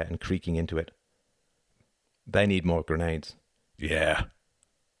canvas chair and creaking into it. "They need more grenades." "Yeah,"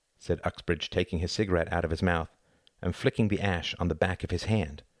 said Uxbridge, taking his cigarette out of his mouth and flicking the ash on the back of his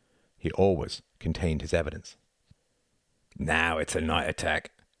hand. He always contained his evidence. "Now it's a night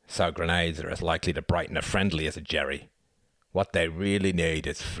attack, so grenades are as likely to brighten a friendly as a jerry. What they really need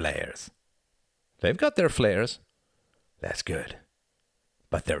is flares." "They've got their flares." "That's good.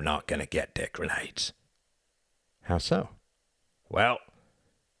 But they're not going to get their grenades." "How so?" "Well,"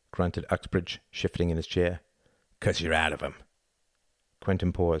 grunted Uxbridge, shifting in his chair, "'cause you're out of 'em."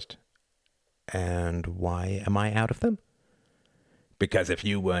 Quentin paused. "And why am I out of them?" "Because if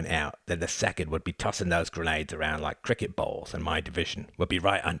you weren't out, then the 2nd would be tossing those grenades around like cricket balls, and my division would be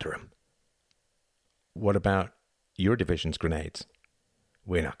right under 'em." "What about your division's grenades?"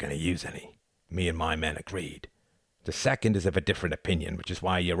 "We're not going to use any. Me and my men agreed. The 2nd is of a different opinion, which is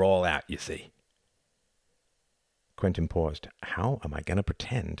why you're all out, you see." Quentin paused. How am I going to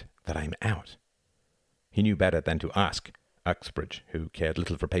pretend that I'm out? He knew better than to ask Uxbridge, who cared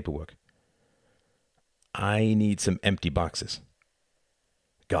little for paperwork. "I need some empty boxes."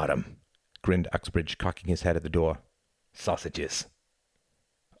 "Got 'em," grinned Uxbridge, cocking his head at the door. "Sausages."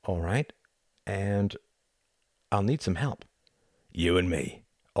 "All right. And I'll need some help." "You and me.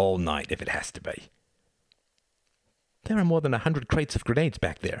 All night, if it has to be." "There are more than 100 crates of grenades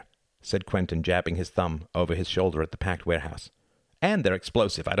back there," said Quentin, jabbing his thumb over his shoulder at the packed warehouse. "And they're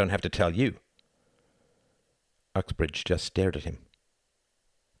explosive, I don't have to tell you." Uxbridge just stared at him.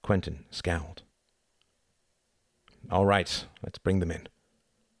 Quentin scowled. "All right, let's bring them in."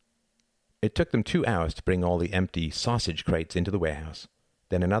 It took them 2 hours to bring all the empty sausage crates into the warehouse,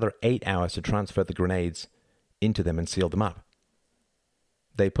 then another 8 hours to transfer the grenades into them and seal them up.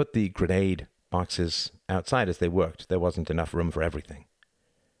 They put the grenade boxes outside as they worked. There wasn't enough room for everything.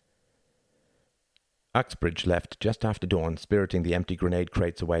 Uxbridge left just after dawn, spiriting the empty grenade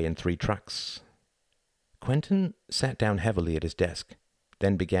crates away in 3 trucks. Quentin sat down heavily at his desk,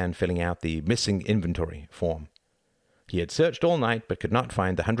 then began filling out the missing inventory form. He had searched all night but could not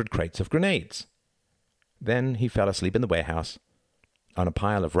find the 100 crates of grenades. Then he fell asleep in the warehouse on a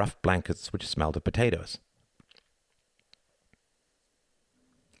pile of rough blankets which smelled of potatoes.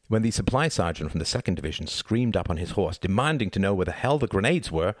 When the supply sergeant from the 2nd Division screamed up on his horse, demanding to know where the hell the grenades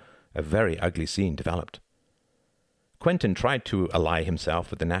were, a very ugly scene developed. Quentin tried to ally himself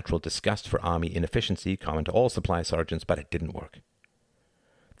with the natural disgust for army inefficiency common to all supply sergeants, but it didn't work.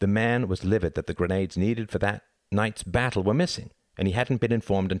 The man was livid that the grenades needed for that night's battle were missing, and he hadn't been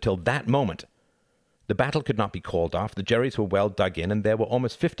informed until that moment. The battle could not be called off, the jerrys were well dug in, and there were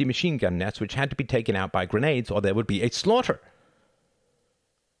almost 50 machine gun nests which had to be taken out by grenades, or there would be a slaughter.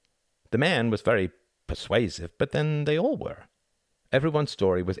 The man was very persuasive, but then they all were. Everyone's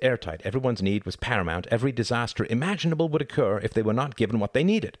story was airtight, everyone's need was paramount, every disaster imaginable would occur if they were not given what they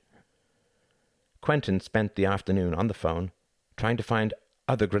needed. Quentin spent the afternoon on the phone, trying to find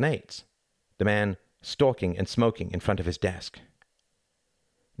other grenades, the man stalking and smoking in front of his desk.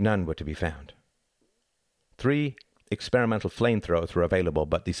 None were to be found. 3 experimental flamethrowers were available,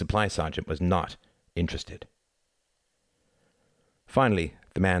 but the supply sergeant was not interested. Finally,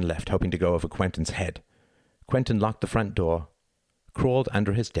 the man left, hoping to go over Quentin's head. Quentin locked the front door, crawled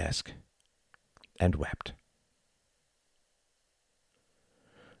under his desk, and wept.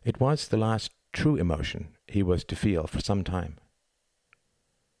 It was the last true emotion he was to feel for some time.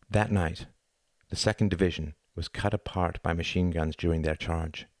 That night, the 2nd Division was cut apart by machine guns during their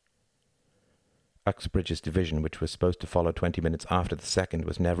charge. Uxbridge's division, which was supposed to follow 20 minutes after the 2nd,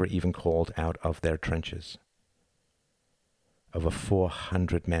 was never even called out of their trenches. Over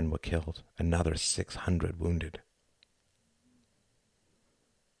 400 men were killed, another 600 wounded.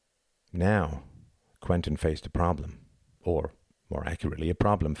 Now, Quentin faced a problem, or, more accurately, a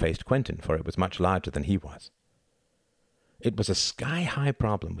problem faced Quentin, for it was much larger than he was. It was a sky-high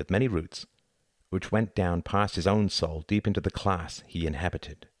problem with many roots, which went down past his own soul deep into the class he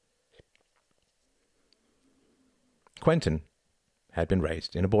inhabited. Quentin had been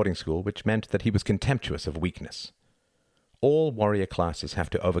raised in a boarding school, which meant that he was contemptuous of weakness. All warrior classes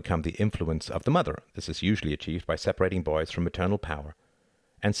have to overcome the influence of the mother. This is usually achieved by separating boys from maternal power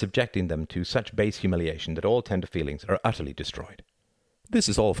and subjecting them to such base humiliation that all tender feelings are utterly destroyed. This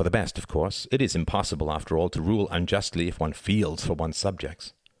is all for the best, of course. It is impossible, after all, to rule unjustly if one feels for one's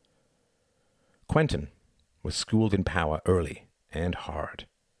subjects. Quentin was schooled in power early and hard.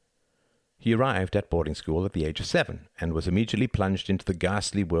 He arrived at boarding school at the age of 7 and was immediately plunged into the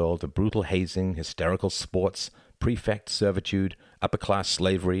ghastly world of brutal hazing, hysterical sports, prefect servitude, upper-class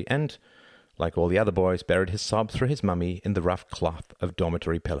slavery, and, like all the other boys, buried his sobs for his mummy in the rough cloth of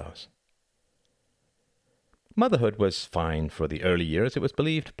dormitory pillows. Motherhood was fine for the early years, it was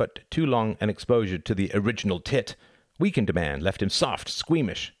believed, but too long an exposure to the original tit weakened a man, left him soft,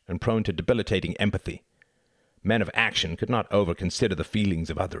 squeamish, and prone to debilitating empathy. Men of action could not over-consider the feelings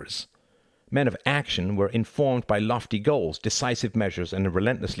of others. Men of action were informed by lofty goals, decisive measures, and a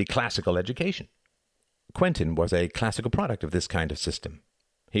relentlessly classical education. Quentin was a classical product of this kind of system.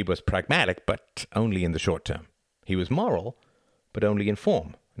 He was pragmatic, but only in the short term. He was moral, but only in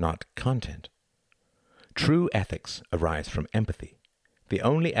form, not content. True ethics arise from empathy. The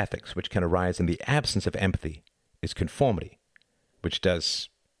only ethics which can arise in the absence of empathy is conformity, which does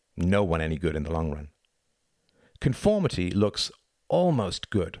no one any good in the long run. Conformity looks almost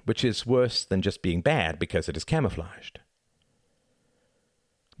good, which is worse than just being bad because it is camouflaged.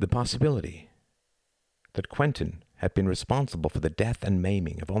 The possibility that Quentin had been responsible for the death and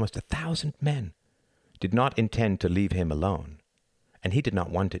maiming of almost 1,000 men did not intend to leave him alone, and he did not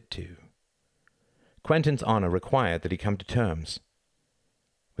want it to. Quentin's honor required that he come to terms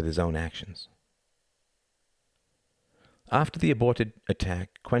with his own actions. After the aborted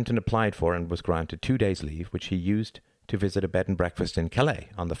attack, Quentin applied for and was granted 2 days' leave, which he used to visit a bed and breakfast in Calais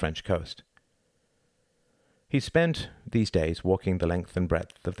on the French coast. He spent these days walking the length and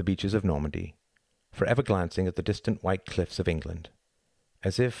breadth of the beaches of Normandy, forever glancing at the distant white cliffs of England,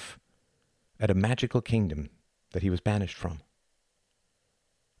 as if at a magical kingdom that he was banished from.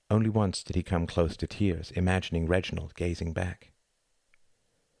 Only once did he come close to tears, imagining Reginald gazing back.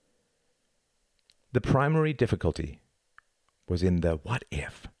 The primary difficulty was in the what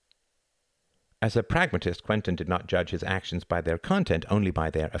if. As a pragmatist, Quentin did not judge his actions by their content, only by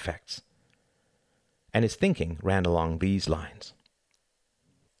their effects. And his thinking ran along these lines.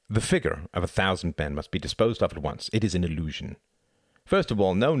 The figure of 1,000 men must be disposed of at once. It is an illusion. First of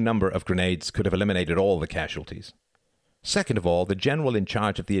all, no number of grenades could have eliminated all the casualties. Second of all, the general in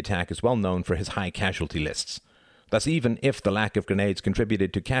charge of the attack is well known for his high casualty lists. Thus, even if the lack of grenades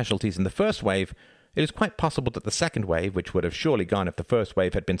contributed to casualties in the first wave, it is quite possible that the second wave, which would have surely gone if the first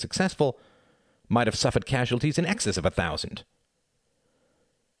wave had been successful, might have suffered casualties in excess of 1,000.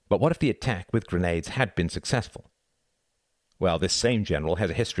 But what if the attack with grenades had been successful? Well, this same general has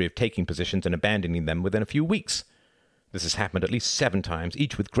a history of taking positions and abandoning them within a few weeks. This has happened at least 7 times,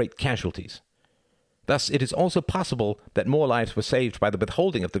 each with great casualties. Thus, it is also possible that more lives were saved by the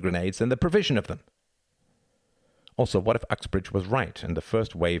withholding of the grenades than the provision of them. Also, what if Uxbridge was right, and the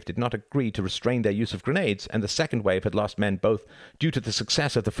first wave did not agree to restrain their use of grenades, and the second wave had lost men both due to the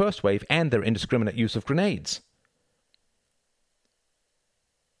success of the first wave and their indiscriminate use of grenades?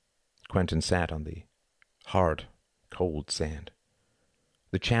 Quentin sat on the hard, cold sand.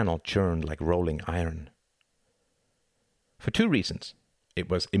 The channel churned like rolling iron. For 2 reasons, it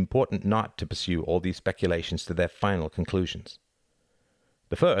was important not to pursue all these speculations to their final conclusions.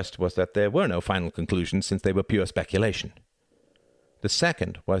 The first was that there were no final conclusions since they were pure speculation. The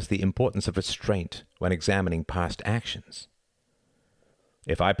second was the importance of restraint when examining past actions.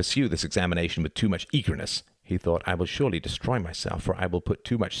 If I pursue this examination with too much eagerness, he thought, I will surely destroy myself, for I will put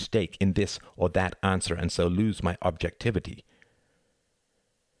too much stake in this or that answer and so lose my objectivity.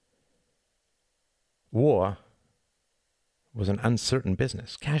 War was an uncertain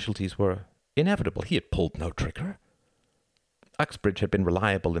business. Casualties were inevitable. He had pulled no trigger. Uxbridge had been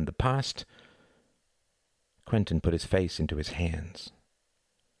reliable in the past. Quentin put his face into his hands.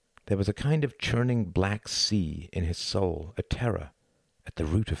 There was a kind of churning black sea in his soul, a terror at the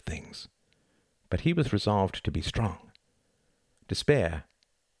root of things. But he was resolved to be strong. Despair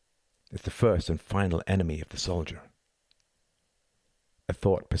is the first and final enemy of the soldier. A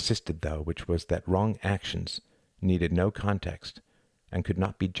thought persisted, though, which was that wrong actions needed no context and could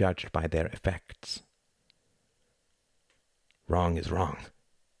not be judged by their effects. Wrong is wrong,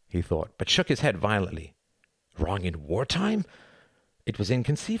 he thought, but shook his head violently. Wrong in wartime? It was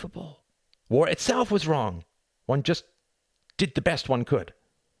inconceivable. War itself was wrong. One just did the best one could.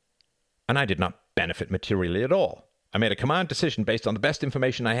 And I did not benefit materially at all. I made a command decision based on the best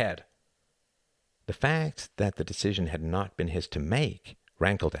information I had. The fact that the decision had not been his to make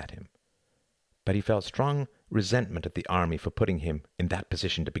rankled at him, but he felt strong resentment at the army for putting him in that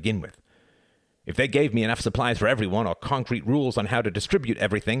position to begin with. If they gave me enough supplies for everyone or concrete rules on how to distribute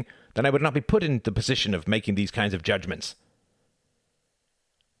everything, then I would not be put in the position of making these kinds of judgments.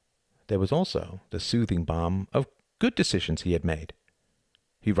 There was also the soothing balm of good decisions he had made.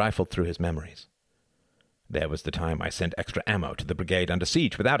 He rifled through his memories. There was the time I sent extra ammo to the brigade under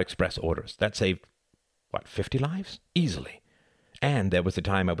siege without express orders. That saved, 50 lives? Easily. And there was the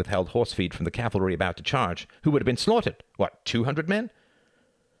time I withheld horse feed from the cavalry about to charge, who would have been slaughtered. 200 men?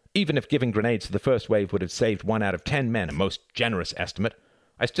 Even if giving grenades to the first wave would have saved 1 out of 10 men, a most generous estimate,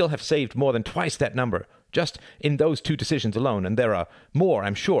 I still have saved more than twice that number, just in those 2 decisions alone, and there are more,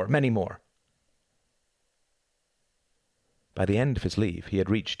 I'm sure, many more. By the end of his leave, he had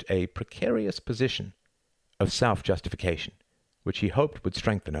reached a precarious position of self-justification, which he hoped would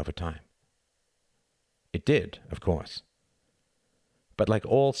strengthen over time. It did, of course. But like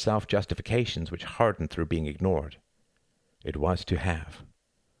all self-justifications which harden through being ignored, it was to have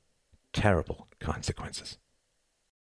terrible consequences.